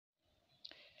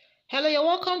Hello, you're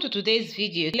welcome to today's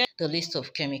video. The list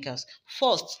of chemicals.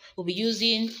 First, we'll be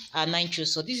using our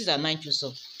nitrous soap. This is our nitrous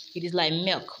soap. It is like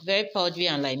milk, very powdery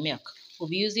and like milk. We'll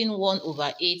be using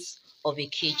 1/8 of a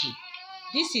kg.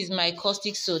 This is my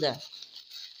caustic soda.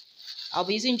 I'll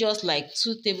be using just like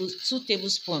 2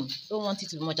 tablespoons. Don't want it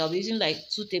to be much. I'll be using like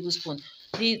 2 tablespoons.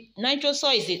 The nitrous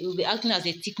soil will be acting as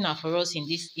a thickener for us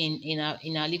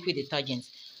in our liquid detergent.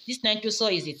 This nitrous soil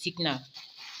is a thickener.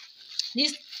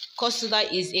 This caustic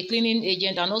soda is a cleaning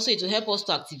agent, and also it will help us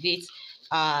to activate.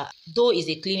 Though is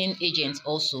a cleaning agent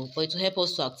also, but it will help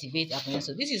us to activate our.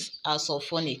 So this is our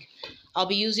sulfonic. I'll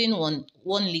be using one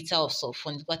liter of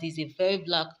sulfonic, but it's a very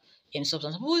black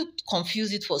substance. People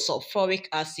confuse it for sulfuric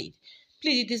acid.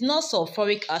 Please, it is not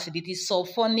sulfuric acid, it is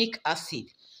sulfonic acid.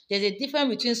 There's a difference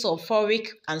between sulfuric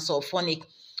and sulfonic.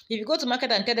 If you go to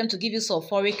market and tell them to give you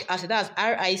sulfuric acid, that's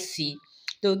RIC,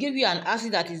 they'll give you an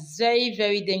acid that is very,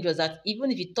 very dangerous, that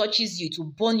even if it touches you, it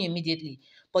will burn you immediately.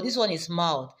 But this one is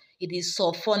mild. It is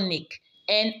sulfonic,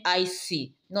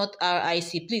 NIC, not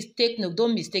RIC. Please take note,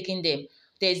 don't mistake them.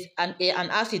 There's an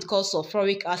acid called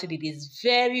sulfuric acid. It is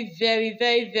very, very,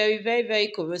 very, very, very, very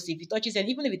corrosive. It touches, and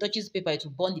even if it touches paper, it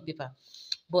will burn the paper.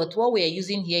 But what we are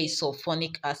using here is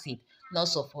sulfonic acid, not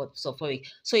sulfuric.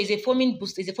 So it's a foaming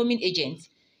boost, it's a foaming agent.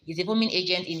 It's a foaming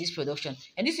agent in this production.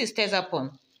 And this is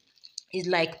Tezapon. It's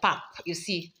like pap, you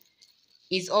see.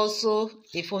 It's also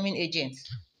a foaming agent.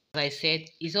 As I said,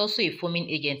 it's also a foaming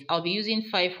agent. I'll be using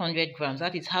 500 grams.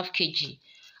 That is half kg.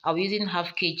 I'll be using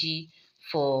half kg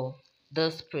for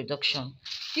this production.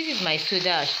 This is my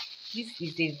soda ash. This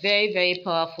is a very, very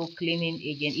powerful cleaning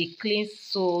agent. It cleans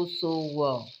so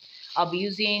well. I'll be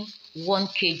using 1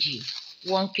 kg.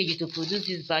 1 kg to produce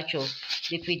this batch of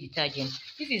liquid detergent.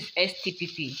 This is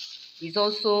STPP. It's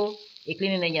also a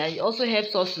cleaning agent. It also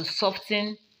helps us to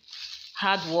soften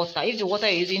hard water. If the water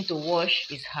you're using to wash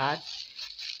is hard,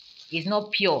 it's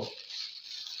not pure,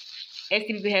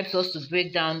 STPP helps us to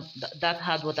break down that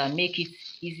hard water and make it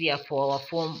easier for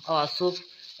our soap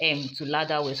to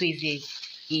lather well. So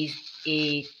it's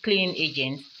a cleaning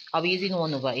agent. I'll be using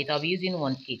 1/8. I'll be using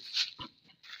 1/8.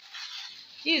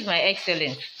 This is my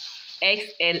Excellence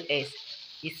XLS.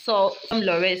 It's sodium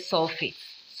lauryl sulfate.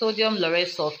 Sodium lauryl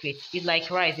sulfate. It's like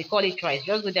rice. They call it rice.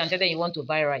 Just go there and tell them you want to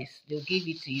buy rice. They'll give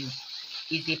it to you.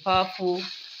 It's a powerful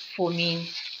foaming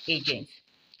agent.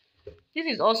 This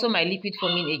is also my liquid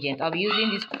foaming agent. I'll be using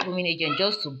this foaming agent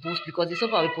just to boost, because the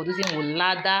soap I'll be producing will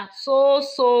lather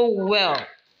so well.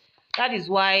 That is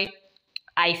why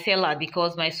I sell it,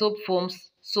 because my soap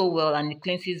foams so well and it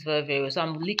cleanses very, very well. So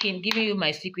I'm giving you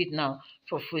my secret now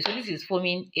for free. So this is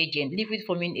foaming agent, liquid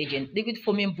foaming agent, liquid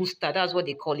foaming booster. That's what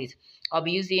they call it. I'll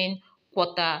be using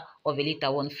 1/4 of a liter,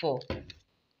 1/4.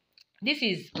 This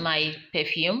is my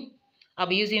perfume. I'll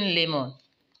be using lemon.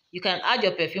 You can add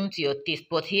your perfume to your taste,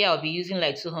 but here I'll be using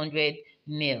like 200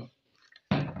 ml.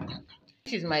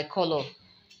 This is my color.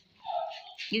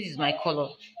 This is my color.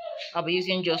 I'll be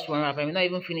using just 1 wrap. I may not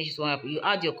even finish this 1 wrap. You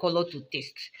add your color to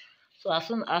taste. So as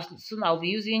soon I'll be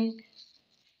using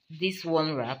this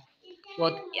 1 wrap,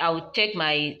 but I will check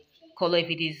my color. If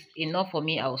it is enough for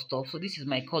me, I'll stop. So this is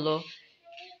my color.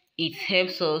 It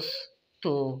helps us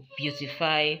to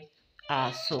beautify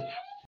our soap.